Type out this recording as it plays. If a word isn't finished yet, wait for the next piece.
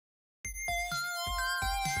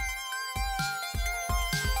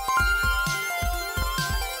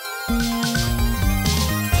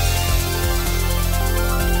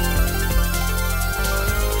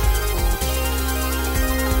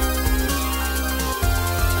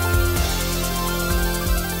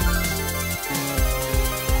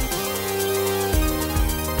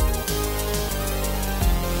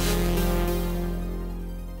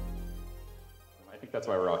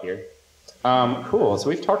Cool. So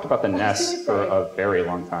we've talked about the NES for a very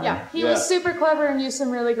long time. Yeah, he was super clever and used some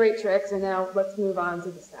really great tricks, and now let's move on to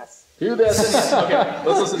the SNES. Here's the SNES. Okay,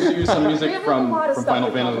 let's listen to some music from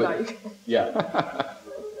Final Fantasy. Yeah.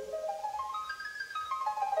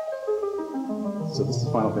 So this is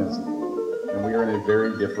Final Fantasy, and we are in a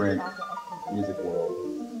very different music world.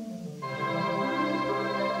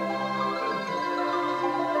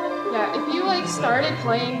 Yeah, if you like started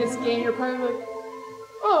playing this game, you're probably like,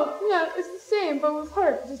 oh yeah, it's the same, but with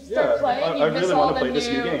harp. Just start playing. You miss all the new. This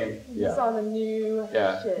new game. You miss all the new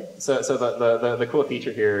shit. So the cool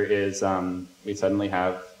feature here is we suddenly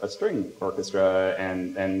have a string orchestra,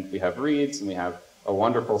 and we have reeds, and we have a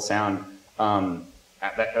wonderful sound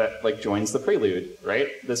that like joins the prelude, right?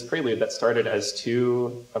 This prelude that started as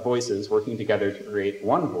two voices working together to create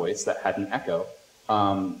one voice that had an echo,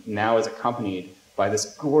 now is accompanied by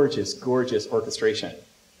this gorgeous, gorgeous orchestration,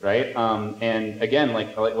 right? And again,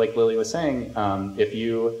 like Lily was saying, if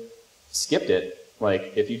you skipped it,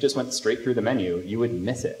 like if you just went straight through the menu, you would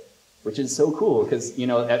miss it, which is so cool because you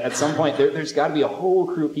know at some point there's got to be a whole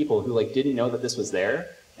crew of people who like didn't know that this was there,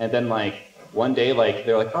 and then like one day like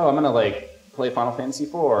they're like, oh, I'm gonna like play Final Fantasy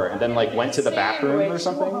IV, and then like went to the bathroom or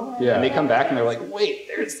something, and they come back and they're like, wait,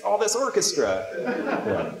 there's all this orchestra.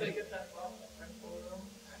 Yeah.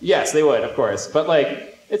 Yes, they would, of course, but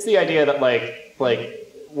like it's the idea that like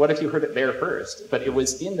what if you heard it there first, but it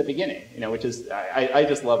was in the beginning, you know, which is I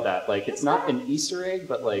just love that. Like it's not an Easter egg,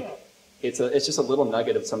 but like it's just a little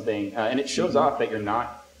nugget of something, and it shows off that you're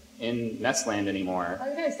not in NESland anymore. I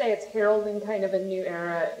was going to say it's heralding kind of a new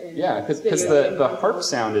era. Yeah, because the harp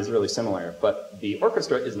sound is really similar, but the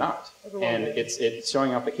orchestra is not, and it's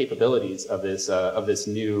showing off the capabilities of this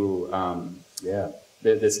new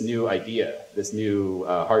this new idea, this new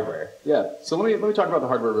hardware. Yeah. So let me talk about the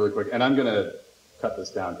hardware really quick, and I'm going to cut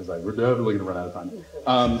this down because we're definitely going to run out of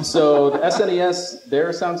time. So the SNES,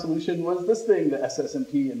 their sound solution was this thing, the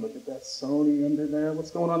SSMP, and look at that Sony under there.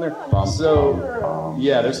 What's going on there? So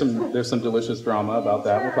yeah, there's some delicious drama about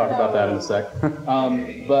that. We'll talk about that in a sec.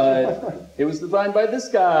 But it was designed by this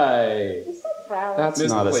guy. That's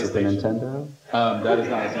not a Super Nintendo. That is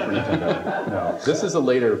not a Super Nintendo. No, this is a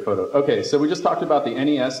later photo. Okay, so we just talked about the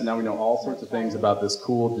NES, and now we know all sorts of things about this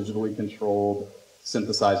cool digitally controlled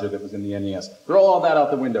synthesizer that was in the NES. Throw all that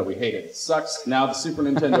out the window. We hate it. It sucks. Now the Super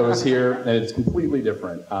Nintendo is here, and it's completely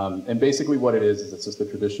different. And basically what it is it's just a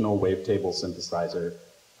traditional wavetable synthesizer.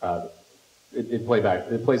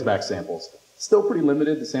 It plays back samples. Still pretty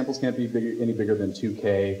limited. The samples can't be any bigger than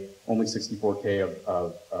 2K, only 64K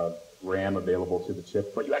of RAM available to the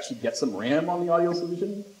chip, but you actually get some RAM on the audio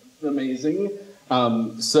solution. Amazing.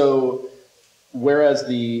 So whereas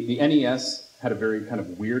the NES had a very kind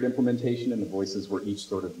of weird implementation and the voices were each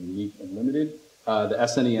sort of unique and limited, the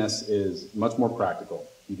SNES is much more practical.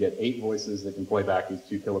 You get 8 voices that can play back these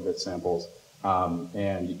 2 kilobit samples,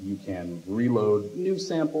 and you can reload new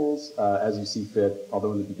samples as you see fit,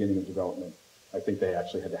 although in the beginning of development, I think they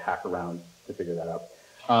actually had to hack around to figure that out.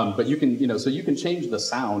 But you can, so you can change the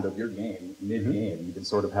sound of your game mid-game. You can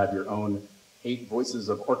sort of have your own 8 voices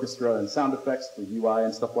of orchestra and sound effects for UI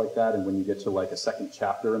and stuff like that. And when you get to like a second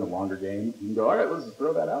chapter in a longer game, you can go, all right, let's just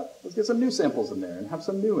throw that out. Let's get some new samples in there and have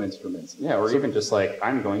some new instruments. Yeah, or even just like,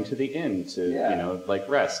 I'm going to the inn to, like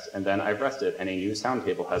rest. And then I've rested and a new sound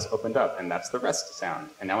table has opened up and that's the rest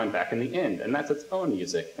sound. And now I'm back in the inn and that's its own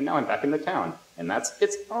music. And now I'm back in the town and that's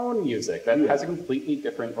its own music. That has a completely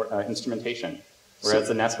different instrumentation. Whereas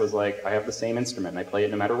the NES was like, I have the same instrument and I play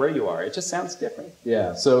it no matter where you are. It just sounds different.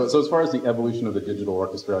 Yeah, so as far as the evolution of the digital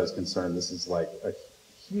orchestra is concerned, this is like a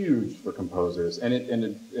huge for composers. And it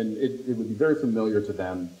would be very familiar to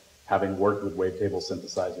them having worked with wavetable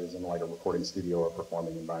synthesizers in like a recording studio or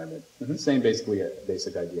performing environment. Same basic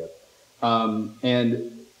idea.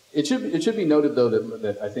 And it should be noted though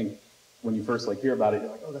that I think when you first like hear about it,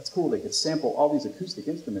 you're like, oh, that's cool. They could sample all these acoustic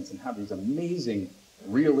instruments and have these amazing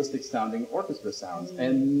realistic sounding orchestra sounds.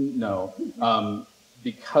 And no,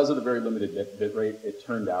 because of the very limited bit rate, it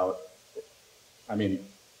turned out, I mean,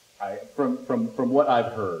 from what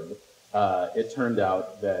I've heard, it turned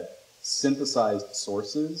out that synthesized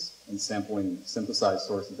sources and sampling synthesized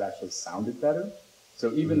sources actually sounded better.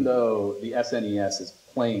 So even though the SNES is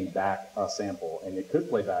playing back a sample, and it could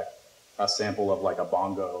play back a sample of like a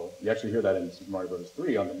bongo. You actually hear that in Super Mario Bros.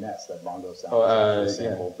 3 on the NES, that bongo sound.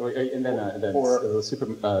 And then Super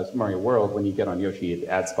Mario World, when you get on Yoshi, it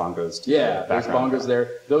adds bongos to the background. There's bongos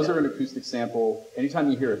there. Those are an acoustic sample.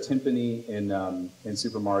 Anytime you hear a timpani in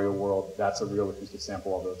Super Mario World, that's a real acoustic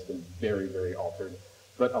sample, although it's been very, very altered.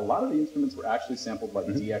 But a lot of the instruments were actually sampled like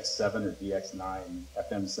DX7 or DX9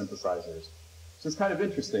 FM synthesizers. which is kind of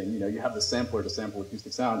interesting. You know, you have the sampler to sample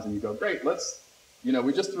acoustic sounds, and you go, great, let's, you know,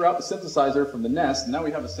 we just threw out the synthesizer from the NES, and now we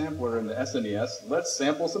have a sampler in the SNES. Let's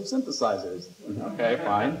sample some synthesizers. Okay,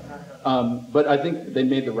 fine. But I think they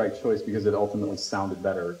made the right choice because it ultimately sounded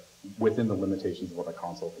better within the limitations of what a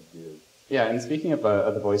console could do. Yeah, and speaking of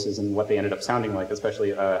the voices and what they ended up sounding like, especially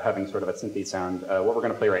having sort of a synthy sound, what we're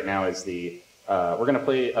going to play right now is we're going to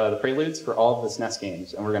play the preludes for all of the SNES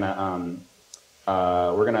games, and we're going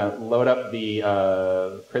to load up the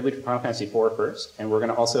prelude for Final Fantasy IV first, and we're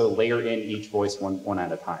going to also layer in each voice one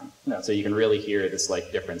at a time, so you can really hear this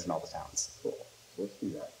like difference in all the sounds. Cool. So let's do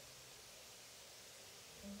that.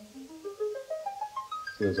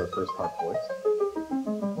 So there's our first harp voice.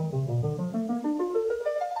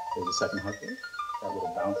 There's a second harp voice. That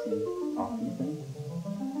little bouncy, offbeat thing.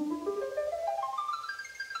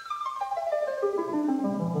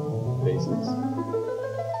 Basses.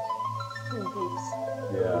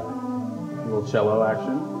 Yeah. A little cello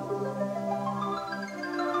action.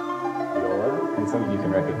 Viola. And some of you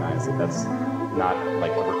can recognize that that's not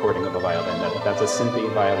like a recording of a violin. That's a synthy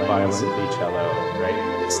violin, synthy cello, right?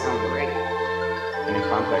 And they sound great. And in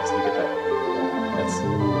context, you get that. That's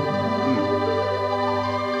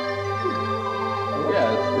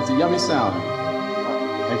yeah, it's a yummy sound,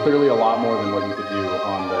 and clearly a lot more than what you could do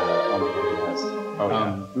on the NES. Oh,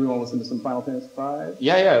 yeah. Do we want to listen to some Final Fantasy V?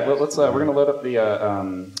 Yeah. Let's. We're gonna load up the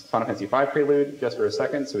Final Fantasy V prelude just for a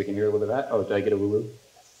second, so we can hear a little bit of that. Oh, did I get a woo-woo?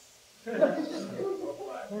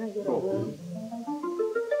 Cool.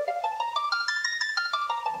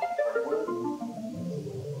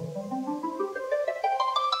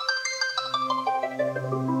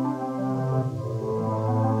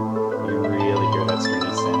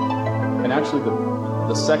 Actually,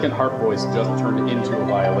 the second harp voice just turned into a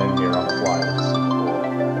violin here on the fly.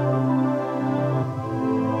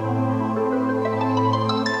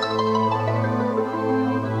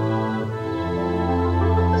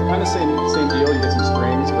 It's kind of same deal. You get some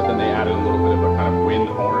strings, but then they added a little bit of a kind of wind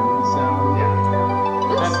horn sound.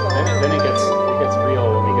 Yeah. Then it gets real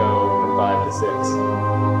when we go from 5 to 6,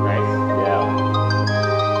 right? Yeah.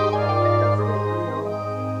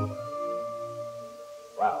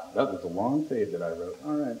 That was a long fade that I wrote.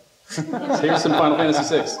 All right. So here's some Final Fantasy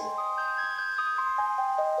VI.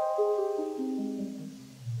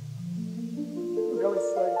 Really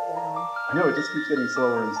slowed it down. I know, it just keeps getting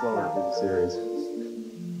slower and slower through the series.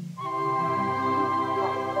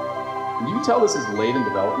 And you can tell this is late in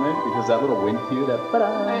development because that little wind cue, that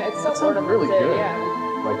it's sort of really good. Yeah.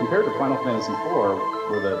 Like compared to Final Fantasy IV,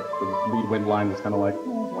 where the lead wind line was kind of like,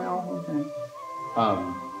 oh, well,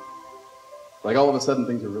 okay. Like all of a sudden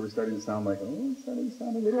things are really starting to sound like, oh, it's starting to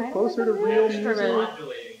sound a little closer to real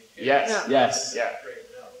music. Yes.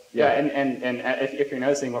 Yeah. And if you're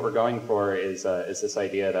noticing, what we're going for is this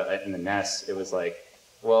idea that in the NES it was like,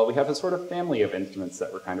 well, we have a sort of family of instruments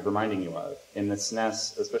that we're kind of reminding you of. In the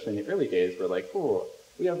SNES, especially in the early days, we're like, cool,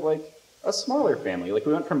 we have like a smaller family. Like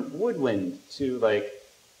we went from woodwind to like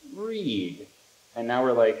reed. And now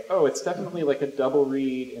we're like, oh, it's definitely like a double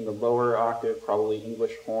reed in the lower octave, probably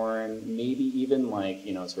English horn, maybe even like,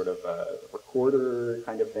 you know, sort of a recorder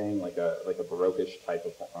kind of thing, like a Baroque-ish type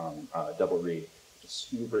of double reed. It's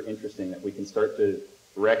super interesting that we can start to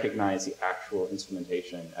recognize the actual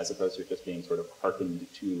instrumentation as opposed to just being sort of hearkened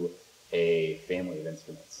to a family of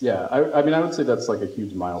instruments. Yeah, I mean, I would say that's like a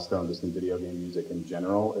huge milestone just in video game music in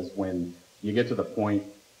general, is when you get to the point.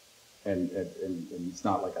 And it's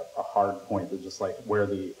not like a hard point, but just like where a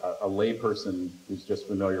layperson who's just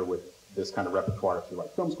familiar with this kind of repertoire through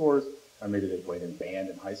like film scores, or maybe they played in band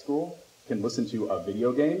in high school, can listen to a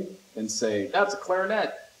video game and say, that's a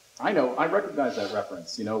clarinet. I know, I recognize that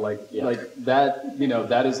reference. You know, like that. You know,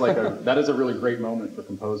 that is like that is a really great moment for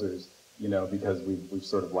composers. You know, because we've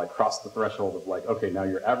sort of like crossed the threshold of like, okay, now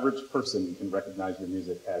your average person can recognize your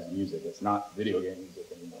music as music. It's not video game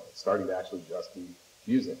music anymore. It's starting to actually just be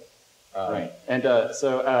music. Right. And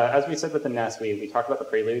so as we said with the NES, we talked about the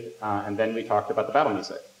prelude, and then we talked about the battle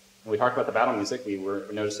music. When we talked about the battle music, we were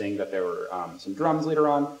noticing that there were some drums later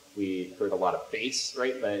on. We heard a lot of bass,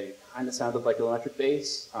 right? They kind of sounded like electric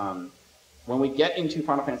bass. When we get into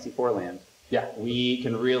Final Fantasy IV land, we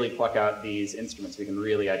can really pluck out these instruments. We can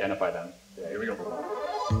really identify them. Yeah, here we go.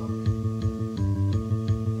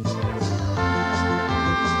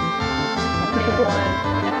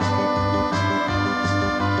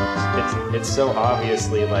 It's so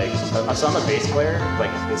obviously like, so I'm a bass player,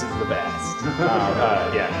 like this is the best.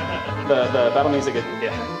 Yeah, the battle music, it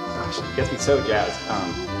gets me so jazzed.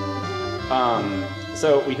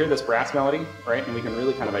 So we hear this brass melody, right, and we can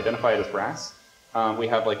really kind of identify it as brass. We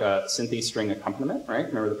have like a synthy string accompaniment, right?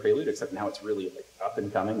 Remember the prelude, except now it's really like up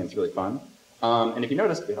and coming and it's really fun. And if you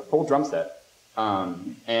notice, we have a full drum set.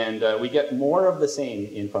 And we get more of the same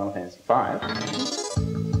in Final Fantasy V.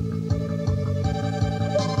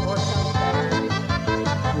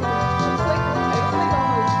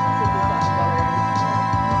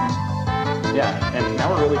 Yeah, and now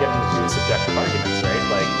we're really getting into subjective arguments, right?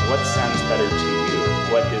 Like, what sounds better to you?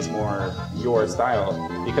 What is more your style?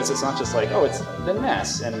 Because it's not just like, oh, it's the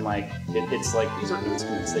NES, and like, it's like, these are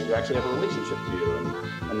instruments that you actually have a relationship to,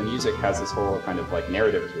 and the music has this whole kind of like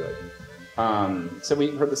narrative to it. So we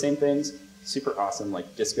heard the same things, super awesome,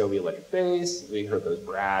 like disco-y electric bass, we heard those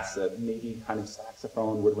brass, maybe kind of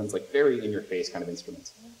saxophone, woodwinds, like very in-your-face kind of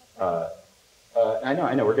instruments. I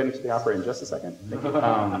know, we're getting to the opera in just a second. Thank you.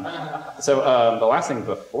 The last thing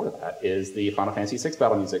before that is the Final Fantasy VI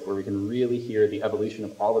battle music, where we can really hear the evolution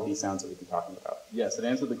of all of these sounds that we've been talking about. Yes, it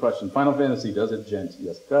answered the question. Final Fantasy, does it gent?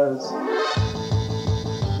 Yes, it does.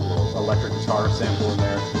 Electric guitar sample in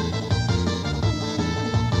there.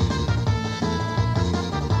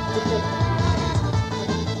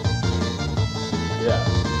 Yeah.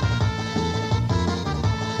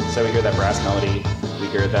 So we hear that brass melody, we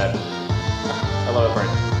hear that. I love it, Brian.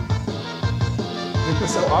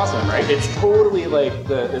 It's so awesome, right? It's totally like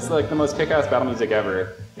it's like the most kick-ass battle music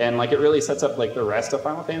ever, and like it really sets up like the rest of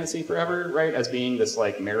Final Fantasy forever, right? As being this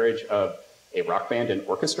like marriage of a rock band and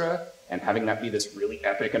orchestra, and having that be this really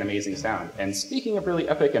epic and amazing sound. And speaking of really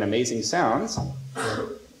epic and amazing sounds,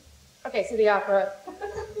 okay, so the opera.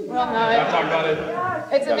 We all know it. I've talked about it.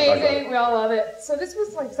 It's amazing. We all love it. So this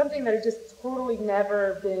was like something that had just totally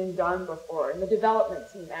never been done before. And the development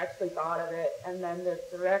team actually thought of it. And then the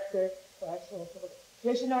director,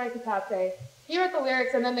 Yoshinori Kitate, he wrote the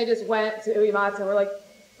lyrics, and then they just went to Uematsu and were like,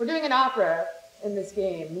 we're doing an opera in this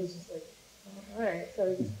game. And he's just like, all right. So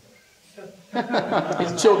he just...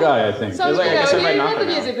 He's a chill guy, I think. So, you know, he loved the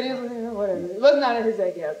music, but he was like, whatever. It wasn't out of his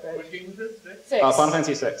idea. But... Which game was this? Final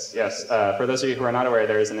Fantasy VI, yes. For those of you who are not aware,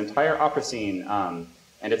 there is an entire opera scene, and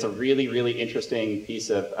it's a really, really interesting piece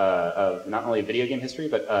of not only video game history,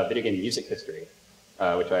 but video game music history,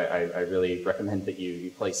 which I really recommend that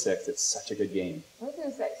you play 6. It's such a good game. I was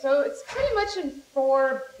going to say, so it's pretty much in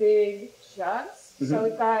 4 big chunks. Mm-hmm. So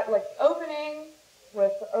we've got like opening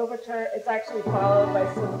with the overture. It's actually followed by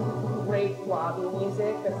some great lobby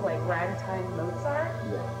music that's like ragtime Mozart.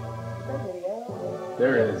 Yeah. Is there a video?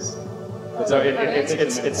 There is. So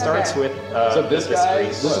it starts with so this guy,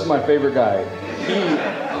 this is my favorite guy.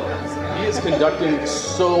 He is conducting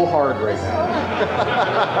so hard right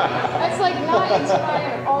now. It's like not in time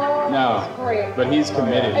at all. No, it's great. but he's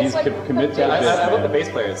committed. He's like committed to this. I love the bass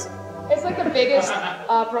players. It's like the biggest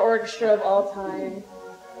opera orchestra of all time.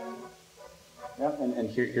 Yeah, and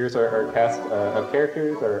here's our cast of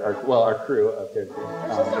characters, our crew of characters.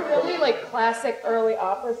 It's just a really like classic early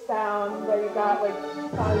opera sound where you've got like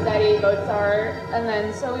Donizetti, Mozart, and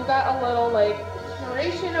then so we've got a little like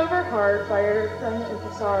narration over Hardfire from the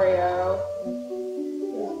impresario.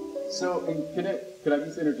 Yeah. So can I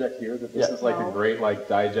just interject here that this is like a great like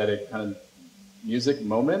diegetic kind of music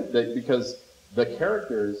moment because the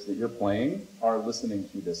characters that you're playing are listening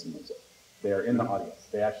to this music. They are in the audience.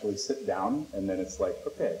 They actually sit down, and then it's like,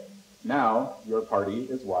 okay, now your party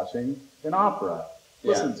is watching an opera.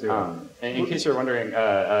 Listen to it. And in case you're wondering,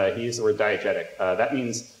 he used the word diegetic. That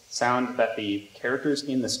means sound that the characters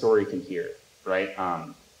in the story can hear, right?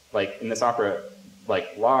 Like in this opera,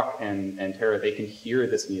 like Locke and Terra, they can hear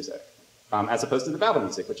this music, as opposed to the battle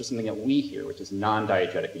music, which is something that we hear, which is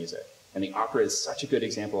non-diegetic music. And the opera is such a good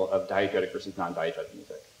example of diegetic versus non-diegetic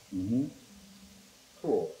music. Mm-hmm.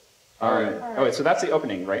 Cool. All right. Oh, wait, so that's the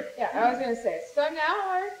opening, right? Yeah, I was going to say. So now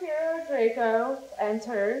our hero, Draco,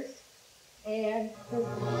 enters, and this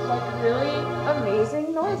like really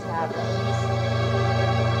amazing noise happens.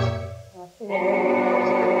 It's the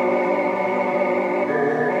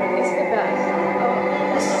best.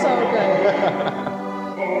 Oh, it's so good.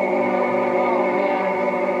 Oh,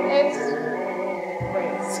 man. It's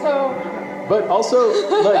great. So... But also,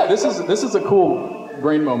 like, this is a cool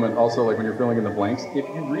brain moment also, like when you're filling in the blanks. If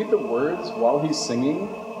you read the words while he's singing,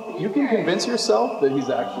 you can convince yourself that he's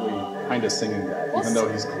actually kind of singing that, even though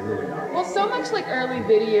he's clearly not. Well, so much like early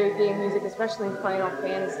video game music, especially in Final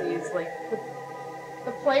Fantasy, is like the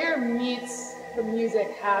player meets the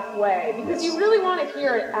music halfway because you really want to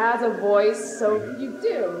hear it as a voice, so you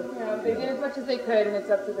do. You know, they did as much as they could, and it's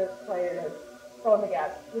up to the player to go on the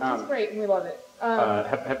gas, which is great, and we love it.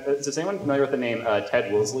 Is anyone familiar with the name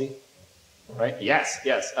Ted Woolsey? Right? Yes.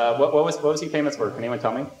 What was he famous for? Can anyone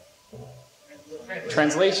tell me?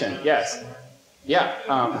 Translation. Yes. Yeah.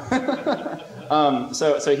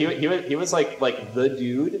 So he was like the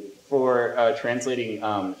dude for translating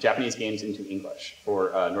Japanese games into English for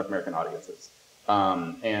North American audiences.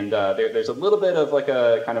 There's a little bit of like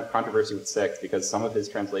a kind of controversy with 6 because some of his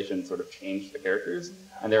translations sort of changed the characters,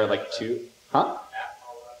 and there are like two, huh?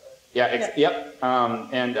 Yeah, yep.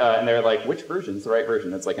 And they're like, which version's the right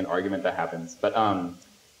version? It's like an argument that happens. But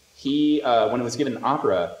he, when it was given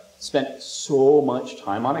opera, spent so much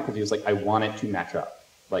time on it because he was like, I want it to match up.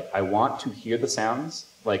 Like, I want to hear the sounds,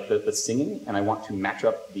 like the singing, and I want to match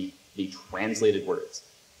up the translated words.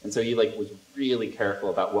 And so he like was really careful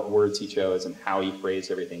about what words he chose and how he phrased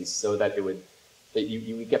everything, so that it would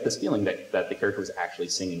you would get this feeling that the character was actually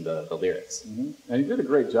singing the lyrics. Mm-hmm. And he did a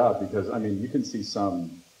great job because I mean you can see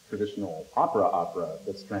some traditional opera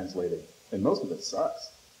that's translated, and most of it sucks.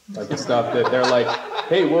 Like the stuff that they're like,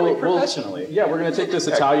 hey, we're going to take this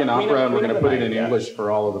Italian opera and we're going to put it in English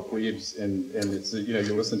for all of the plebes, and it's, you know,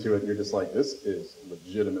 you listen to it and you're just like, this is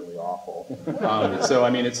legitimately awful. So I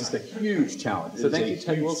mean, it's just a huge challenge. So thank you,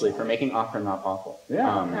 Ted Woolsey, for making opera not awful.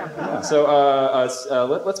 Yeah. So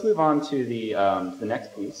let's move on to the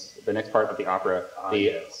next piece, the next part of the opera,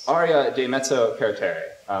 the aria de mezzo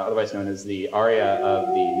carattere, otherwise known as the aria of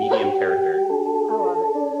the medium character.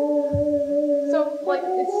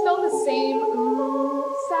 Same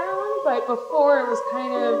sound, but before it was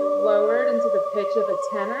kind of lowered into the pitch of a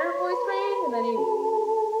tenor voice range, and then he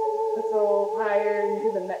puts a little higher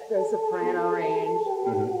into the mezzo soprano range.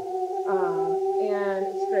 And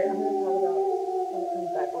it's great. I'm going to talk about when it comes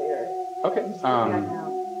back later. Okay.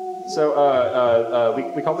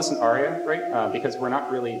 We call this an aria, right? Because we're not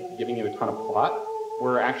really giving you a ton of plot.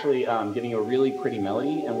 We're actually giving you a really pretty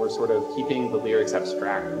melody, and we're sort of keeping the lyrics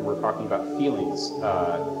abstract, and we're talking about feelings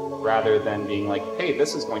rather than being like, hey,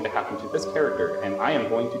 this is going to happen to this character, and I am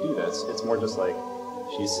going to do this. It's more just like,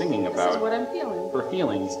 she's singing about this is what I'm feeling. Her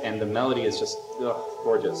feelings, and the melody is just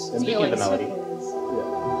gorgeous. And speaking of the melody.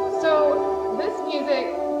 So this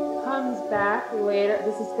music comes back later.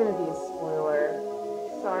 This is going to be a spoiler.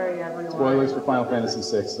 Sorry, everyone. Spoilers for Final Fantasy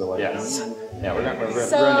VI. So like, yes. Yeah, we're going to ruin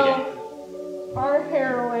the game. Our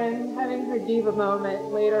heroine, having her diva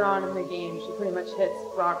moment later on in the game, she pretty much hits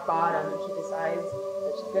rock bottom, and she decides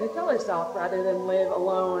that she's going to kill herself rather than live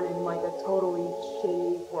alone in like a totally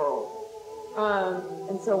shitty world.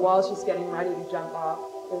 And so while she's getting ready to jump off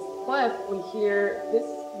this cliff, we hear this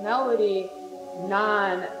melody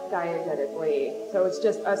non-diegetically. So it's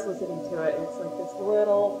just us listening to it, and it's like this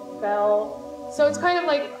little bell. So it's kind of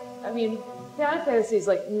like, I mean, Final Fantasy is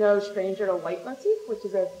like no stranger to leitmotif, which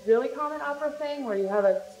is a really common opera thing where you have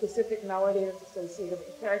a specific melody that's associated with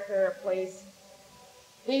a character, a place.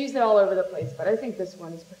 They use it all over the place, but I think this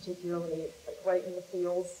one is particularly like right in the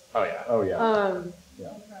feels. Oh yeah. Oh yeah.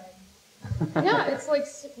 Yeah, it's like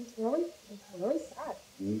it's really sad.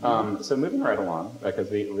 So moving right along, because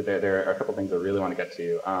there are a couple things I really want to get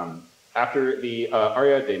to. After the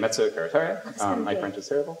aria de mezzo carattere, my French is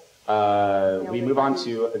terrible. We move on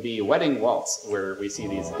to the wedding waltz, where we see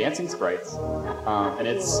these dancing sprites, and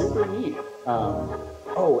it's super neat.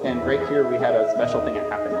 Oh, and right here we had a special thing that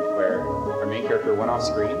happened where our main character went off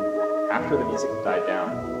screen. After the music died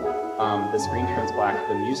down, the screen turns black,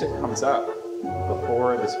 the music comes up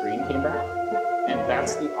before the screen came back, and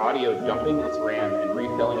that's the audio dumping its RAM and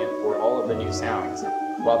refilling it for all of the new sounds,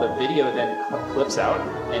 while the video then clips out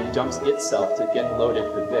and dumps itself to get loaded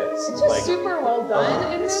for this. It's just super well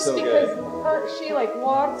done in this, so because she like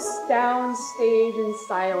walks down stage in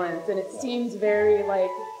silence, and it seems very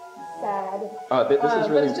like sad. This is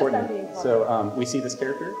really important. So we see this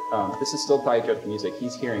character. This is still diegetic music.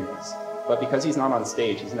 He's hearing this. But because he's not on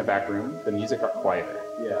stage, he's in the back room, the music got quieter.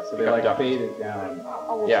 Yeah, so they like fade it down.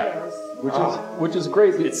 Yeah. Which is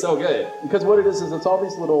great. It's so good. Because what it is it's all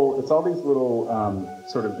these little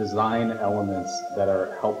sort of design elements that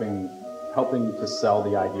are helping to sell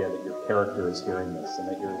the idea that your character is hearing this and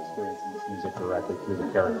that you're experiencing this music directly through the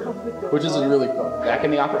character, which is really cool. Back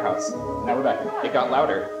in the opera house. Now we're back in. It got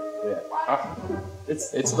louder. Yeah.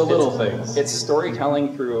 It's the little things. It's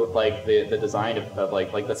storytelling through like the design of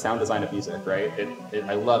like the sound design of music, right?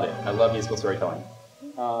 I love it. I love musical storytelling.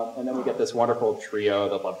 And then we get this wonderful trio,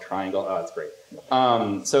 the love triangle. Oh, it's great.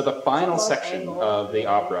 So the final section of the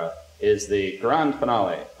opera is the grand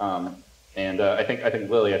finale. And I think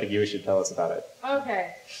Lily, I think you should tell us about it.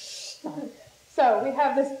 Okay. So we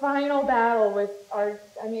have this final battle with our,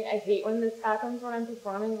 I mean, I hate when this happens when I'm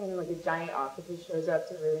performing, when like a giant octopus shows up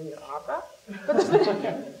to ruin your opera. But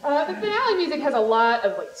the finale music has a lot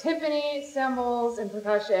of like timpani, cymbals, and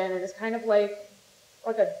percussion, and it's kind of like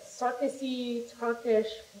a circusy Turkish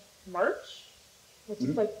march, which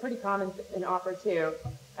is like pretty common in opera too.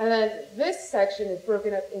 And then this section is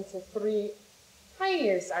broken up into 3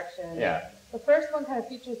 tinier sections. Yeah. The first one kind of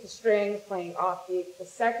features the strings playing offbeat. The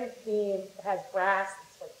second theme has brass,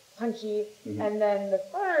 it's like punchy. And then the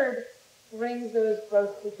third brings those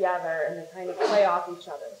both together and they kind of play off each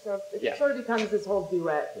other. So it sort of becomes this whole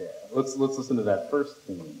duet. Yeah. Let's listen to that first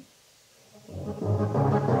theme.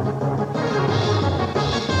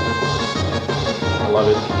 I love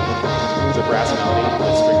it. It's a brass melody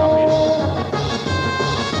with string offbeats.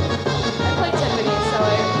 I play timpani, so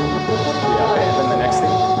Okay, and then the next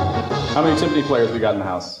thing. How many timpani players we got in the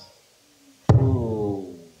house?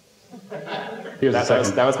 Ooh. Here's the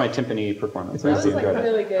second. That was my timpani performance. that was like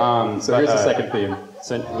really good. So here's the second theme.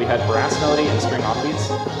 So we had brass melody and string offbeats,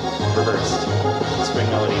 reversed. String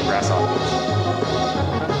melody and brass offbeats.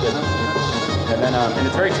 And then, and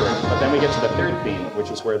it's very short, but then we get to the third theme, which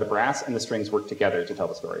is where the brass and the strings work together to tell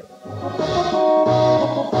the story.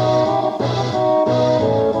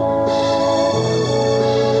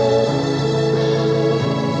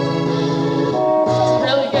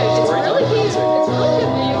 Really good. It's really good. It's really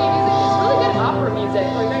good video game music. It's really good opera music.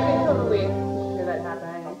 Like I can totally hear that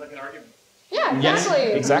happening. Sounds like an argument. Yeah, exactly.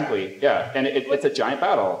 Yes, exactly. Yeah, and it's a giant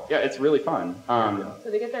battle. Yeah, it's really fun. So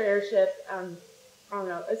they get their airship. I don't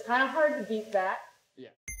know. It's kind of hard to beat that.